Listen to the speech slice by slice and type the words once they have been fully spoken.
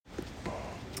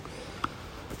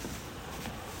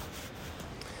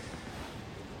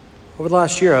Over the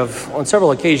last year, on several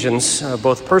occasions,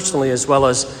 both personally as well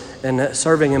as in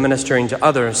serving and ministering to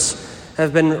others,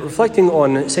 have been reflecting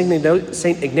on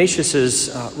St. Ignatius's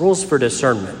rules for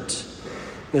discernment.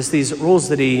 It's these rules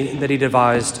that he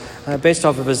devised based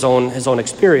off of his own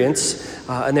experience,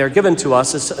 and they are given to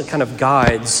us as kind of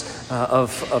guides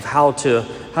of how to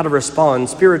respond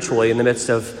spiritually in the midst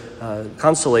of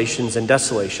consolations and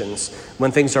desolations, when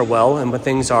things are well and when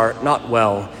things are not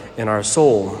well in our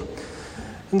soul.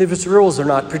 And these rules are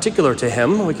not particular to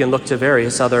him. We can look to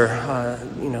various other,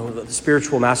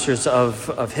 spiritual masters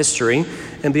of history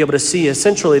and be able to see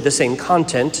essentially the same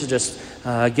content, just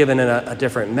given in a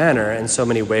different manner in so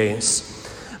many ways.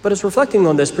 But it's reflecting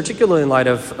on this, particularly in light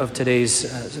of today's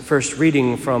first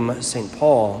reading from St.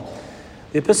 Paul.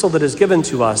 The epistle that is given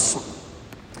to us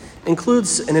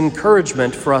includes an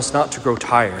encouragement for us not to grow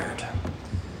tired.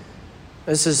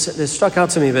 This struck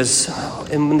out to me because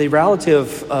in the reality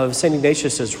of St.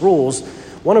 Ignatius's rules,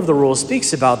 one of the rules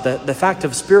speaks about the fact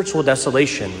of spiritual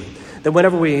desolation, that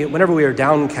whenever we are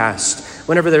downcast,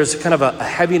 whenever there's kind of a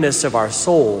heaviness of our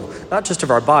soul, not just of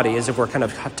our body, as if we're kind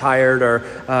of tired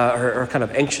or kind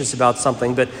of anxious about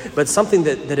something, but something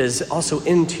that is also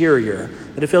interior,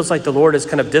 that it feels like the Lord is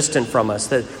kind of distant from us,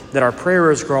 that our prayer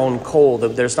has grown cold,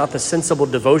 that there's not the sensible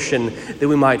devotion that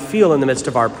we might feel in the midst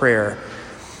of our prayer.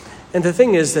 And the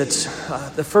thing is that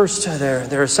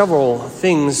there are several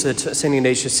things that St.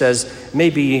 Ignatius says may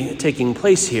be taking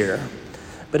place here.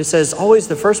 But it says always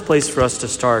the first place for us to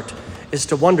start is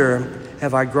to wonder,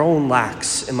 have I grown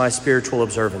lax in my spiritual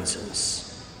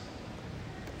observances?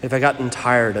 Have I gotten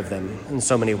tired of them in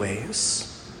so many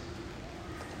ways?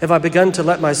 Have I begun to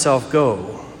let myself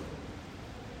go?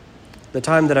 The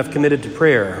time that I've committed to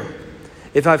prayer,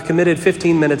 if I've committed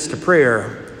 15 minutes to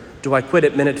prayer, do I quit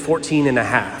at minute 14 and a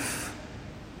half?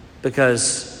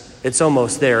 Because it's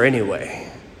almost there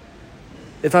anyway.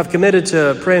 If I've committed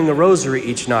to praying the rosary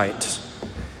each night,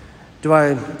 do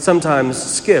I sometimes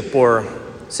skip or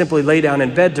simply lay down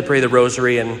in bed to pray the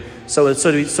rosary and so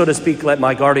to speak, let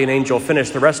my guardian angel finish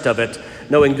the rest of it,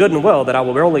 knowing good and well that I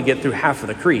will only get through half of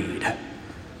the creed?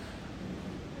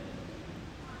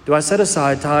 Do I set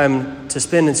aside time to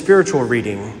spend in spiritual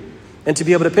reading and to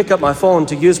be able to pick up my phone,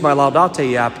 to use my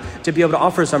Laudate app, to be able to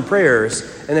offer some prayers,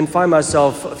 and then find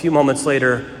myself a few moments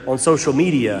later on social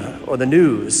media or the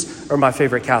news or my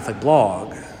favorite Catholic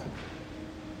blog?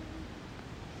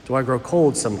 Do I grow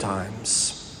cold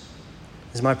sometimes?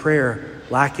 Is my prayer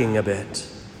lacking a bit?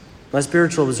 My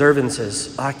spiritual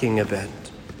observances lacking a bit?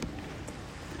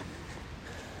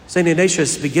 St.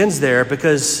 Ignatius begins there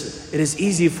because it is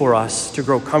easy for us to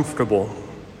grow comfortable.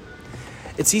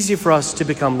 It's easy for us to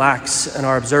become lax in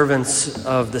our observance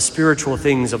of the spiritual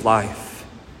things of life.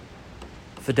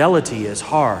 Fidelity is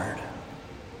hard.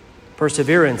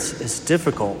 Perseverance is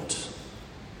difficult.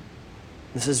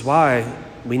 This is why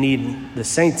we need the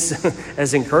saints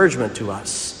as encouragement to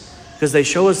us, because they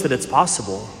show us that it's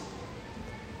possible.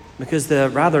 Because the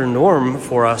rather norm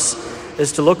for us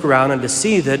is to look around and to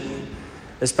see that,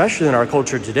 especially in our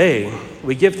culture today,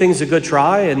 we give things a good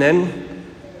try and then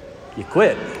you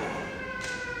quit.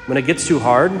 When it gets too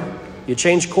hard, you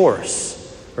change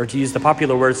course, or to use the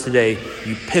popular words today,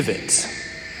 you pivot.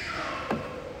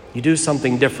 You do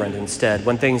something different instead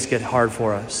when things get hard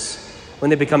for us, when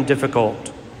they become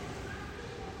difficult.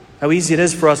 How easy it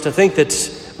is for us to think that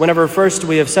whenever first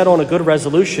we have set on a good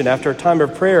resolution after a time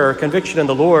of prayer or conviction in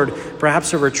the Lord,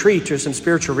 perhaps a retreat or some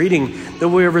spiritual reading, that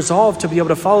we are resolved to be able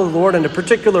to follow the Lord in a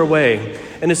particular way.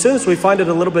 And as soon as we find it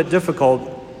a little bit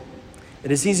difficult, it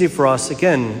is easy for us,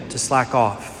 again, to slack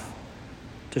off,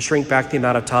 to shrink back the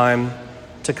amount of time,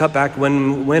 to cut back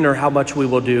when or how much we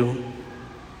will do,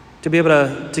 to be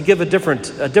able to give a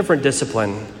different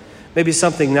discipline, maybe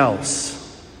something else.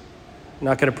 I'm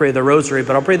not going to pray the rosary,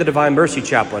 but I'll pray the Divine Mercy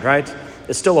Chaplet, right?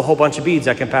 It's still a whole bunch of beads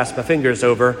I can pass my fingers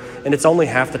over, and it's only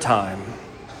half the time.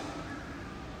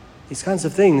 These kinds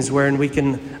of things wherein we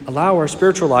can allow our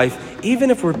spiritual life, even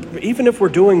if we're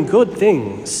doing good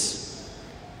things,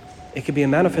 it can be a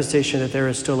manifestation that there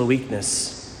is still a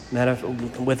weakness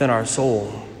within our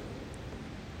soul.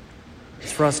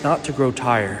 It's for us not to grow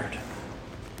tired.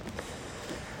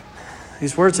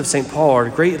 These words of St. Paul are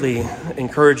greatly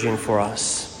encouraging for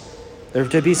us. They're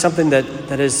to be something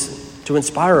that is to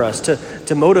inspire us,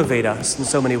 to motivate us in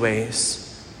so many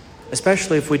ways,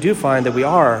 especially if we do find that we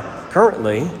are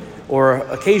currently or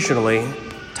occasionally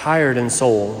tired in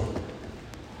soul.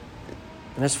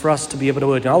 And it's for us to be able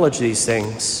to acknowledge these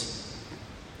things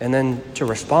and then to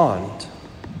respond.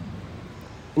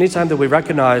 Anytime that we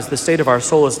recognize the state of our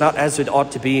soul is not as it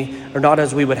ought to be, or not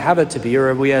as we would have it to be,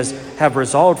 or we have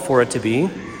resolved for it to be,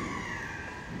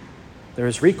 there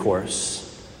is recourse.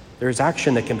 There's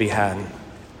action that can be had.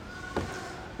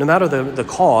 No matter the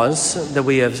cause that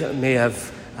we may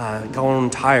have gone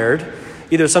tired,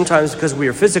 either sometimes because we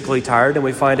are physically tired and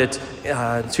we find it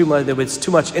it's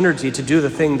too much energy to do the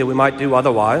thing that we might do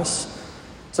otherwise.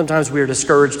 Sometimes we are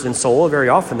discouraged in soul. Very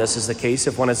often this is the case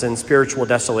if one is in spiritual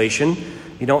desolation.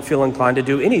 You don't feel inclined to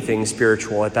do anything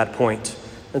spiritual at that point.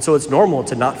 And so it's normal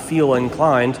to not feel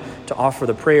inclined to offer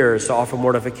the prayers, to offer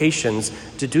mortifications,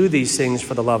 to do these things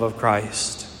for the love of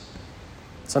Christ.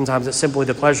 Sometimes it's simply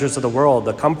the pleasures of the world,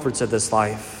 the comforts of this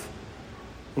life.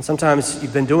 And sometimes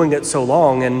you've been doing it so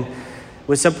long and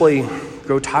we simply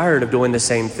grow tired of doing the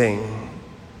same thing.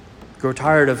 Grow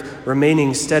tired of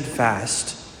remaining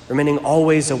steadfast, remaining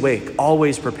always awake,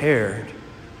 always prepared.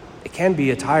 It can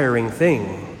be a tiring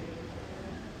thing.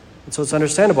 And so it's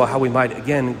understandable how we might,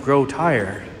 again, grow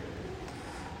tired.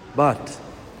 But,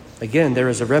 again, there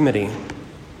is a remedy.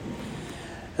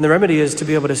 And the remedy is to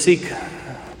be able to seek,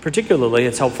 particularly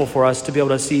it's helpful for us to be able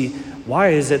to see, why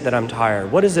is it that I'm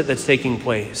tired? What is it that's taking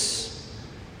place?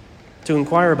 To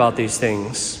inquire about these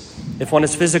things. If one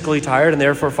is physically tired and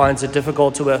therefore finds it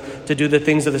difficult to do the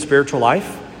things of the spiritual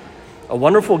life, a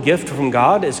wonderful gift from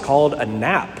God is called a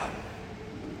nap.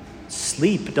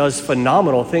 Sleep does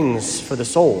phenomenal things for the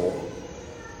soul.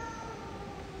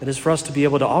 It is for us to be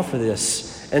able to offer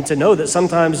this and to know that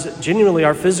sometimes genuinely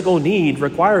our physical need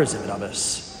requires it of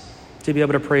us to be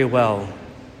able to pray well.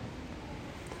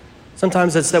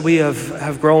 Sometimes it's that we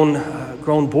have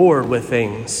grown bored with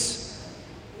things.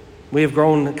 We have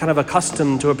grown kind of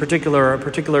accustomed to a particular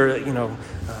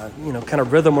kind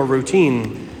of rhythm or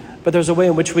routine. But there's a way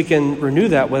in which we can renew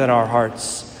that within our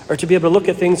hearts, or to be able to look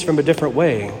at things from a different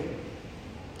way,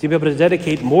 to be able to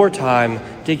dedicate more time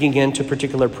digging into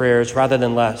particular prayers rather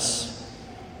than less.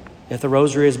 If the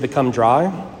rosary has become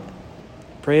dry,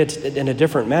 pray it in a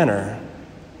different manner.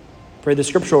 Pray the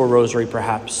scriptural rosary,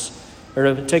 perhaps, or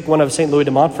to take one of St. Louis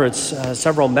de Montfort's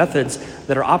several methods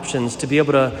that are options to be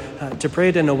able to pray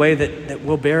it in a way that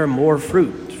will bear more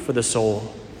fruit for the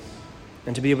soul,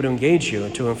 and to be able to engage you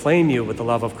and to inflame you with the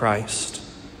love of Christ.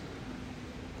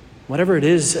 Whatever it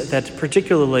is that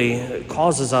particularly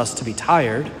causes us to be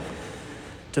tired,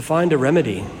 to find a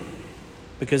remedy,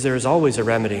 because there is always a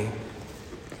remedy.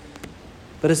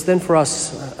 But it's then for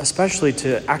us especially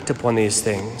to act upon these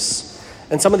things.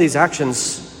 And some of these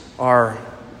actions are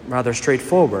rather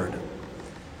straightforward.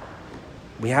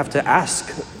 We have to ask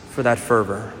for that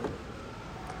fervor.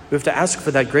 We have to ask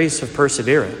for that grace of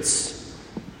perseverance.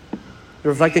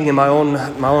 Reflecting in my own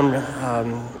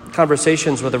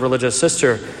conversations with a religious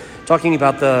sister, talking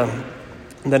about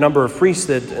the number of priests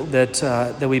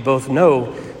that we both know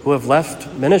who have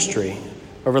left ministry,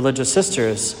 or religious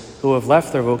sisters who have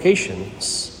left their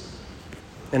vocations.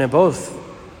 And in both,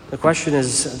 the question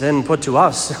is then put to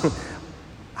us,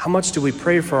 how much do we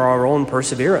pray for our own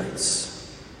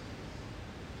perseverance?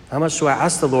 How much do I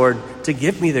ask the Lord to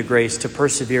give me the grace to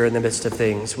persevere in the midst of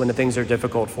things, when the things are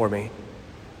difficult for me?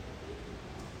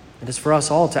 It is for us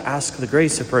all to ask the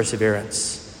grace of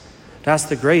perseverance, to ask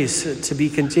the grace to be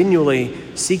continually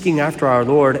seeking after our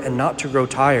Lord and not to grow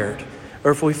tired, or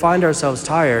if we find ourselves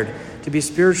tired, to be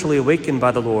spiritually awakened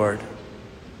by the Lord.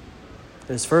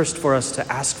 It is first for us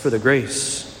to ask for the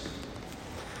grace.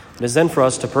 It is then for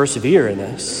us to persevere in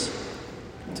this,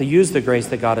 to use the grace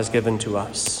that God has given to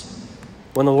us.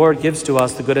 When the Lord gives to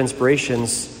us the good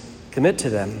inspirations, commit to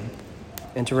them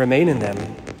and to remain in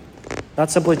them.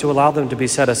 Not simply to allow them to be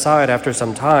set aside after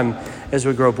some time as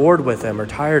we grow bored with them or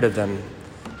tired of them,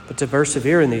 but to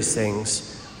persevere in these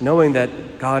things, knowing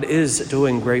that God is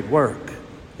doing great work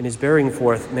and is bearing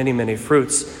forth many, many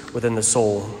fruits within the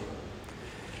soul.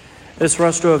 It is for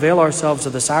us to avail ourselves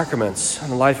of the sacraments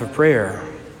and the life of prayer,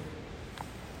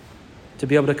 to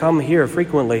be able to come here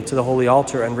frequently to the holy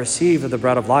altar and receive of the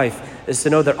bread of life is to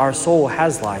know that our soul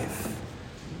has life.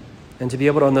 And to be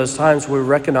able to, in those times where we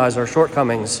recognize our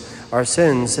shortcomings, our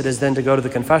sins, it is then to go to the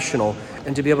confessional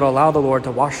and to be able to allow the Lord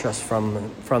to wash us from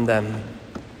them,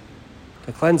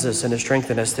 to cleanse us and to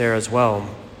strengthen us there as well.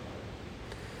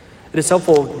 It is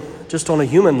helpful just on a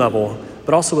human level,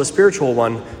 but also a spiritual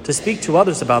one, to speak to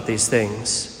others about these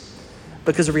things.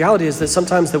 Because the reality is that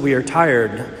sometimes that we are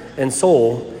tired in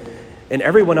soul, and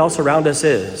everyone else around us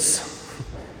is.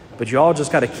 But you all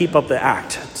just got to keep up the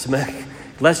act to make,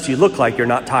 lest you look like you're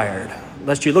not tired,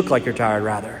 lest you look like you're tired,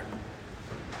 rather.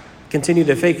 Continue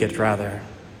to fake it, rather.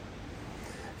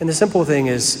 And the simple thing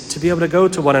is to be able to go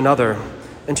to one another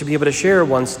and to be able to share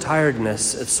one's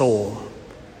tiredness of soul,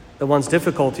 that one's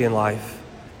difficulty in life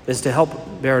is to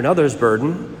help bear another's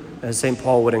burden, as St.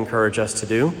 Paul would encourage us to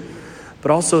do,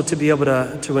 but also to be able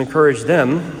to encourage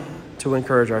them, to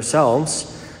encourage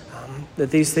ourselves, that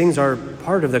these things are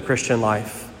part of the Christian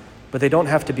life, but they don't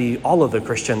have to be all of the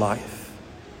Christian life.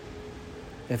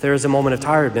 If there is a moment of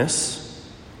tiredness,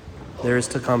 there is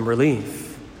to come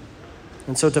relief.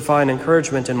 And so to find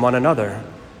encouragement in one another,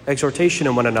 exhortation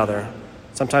in one another,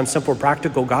 sometimes simple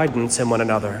practical guidance in one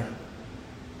another.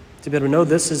 To be able to know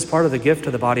this is part of the gift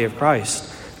of the body of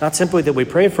Christ. Not simply that we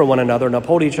pray for one another and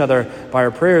uphold each other by our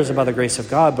prayers and by the grace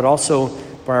of God, but also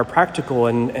by our practical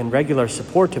and regular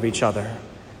support of each other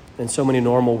in so many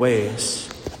normal ways.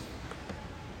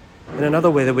 And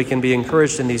another way that we can be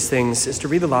encouraged in these things is to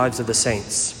read the lives of the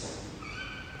saints.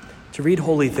 To read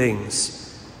holy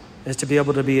things is to be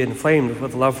able to be inflamed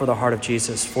with love for the heart of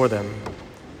Jesus for them.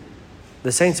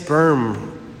 The saints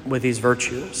burn with these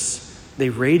virtues. They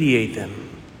radiate them.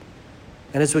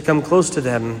 And as we come close to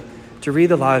them, to read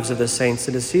the lives of the saints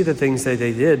and to see the things that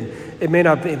they did, it may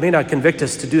not convict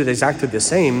us to do exactly the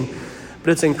same,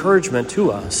 but it's encouragement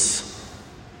to us.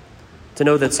 To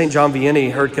know that St. John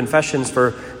Vianney heard confessions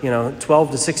for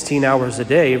 12 to 16 hours a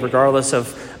day, regardless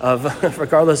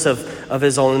of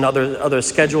his own other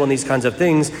schedule and these kinds of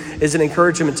things, is an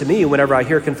encouragement to me whenever I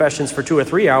hear confessions for 2 or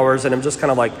 3 hours and I'm just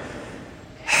kind of like,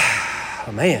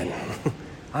 oh man,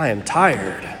 I am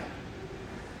tired.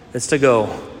 It's to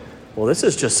go, well, this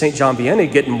is just St. John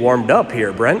Vianney getting warmed up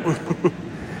here, Brent.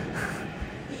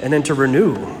 And then to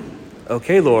renew.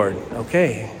 Okay, Lord,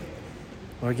 okay.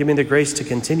 Lord, give me the grace to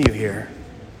continue here.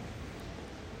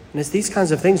 And it's these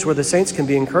kinds of things where the saints can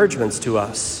be encouragements to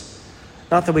us.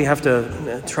 Not that we have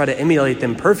to try to emulate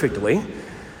them perfectly,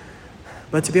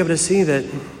 but to be able to see that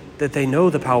they know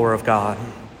the power of God,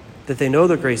 that they know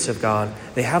the grace of God,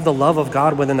 they have the love of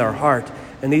God within their heart,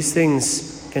 and these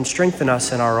things can strengthen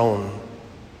us in our own.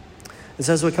 And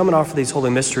so as we come and offer these holy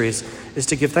mysteries, is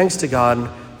to give thanks to God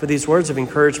for these words of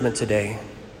encouragement today.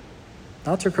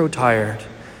 Not to grow tired,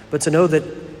 but to know that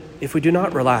if we do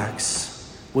not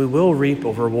relax, we will reap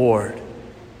a reward.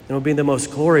 It will be the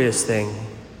most glorious thing.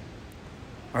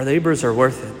 Our labors are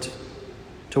worth it.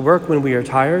 To work when we are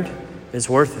tired is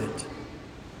worth it.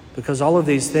 Because all of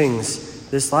these things,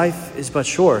 this life is but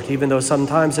short, even though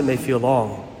sometimes it may feel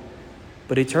long.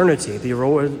 But eternity, the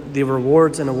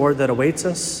rewards and award that awaits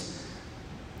us,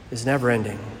 is never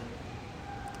ending.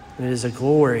 It is a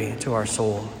glory to our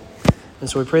soul. And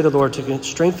so we pray the Lord to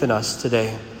strengthen us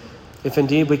today. If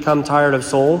indeed we come tired of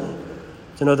soul,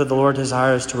 to know that the Lord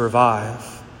desires to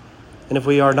revive. And if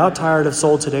we are not tired of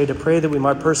soul today, to pray that we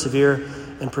might persevere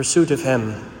in pursuit of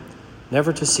him,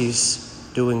 never to cease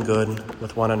doing good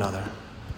with one another.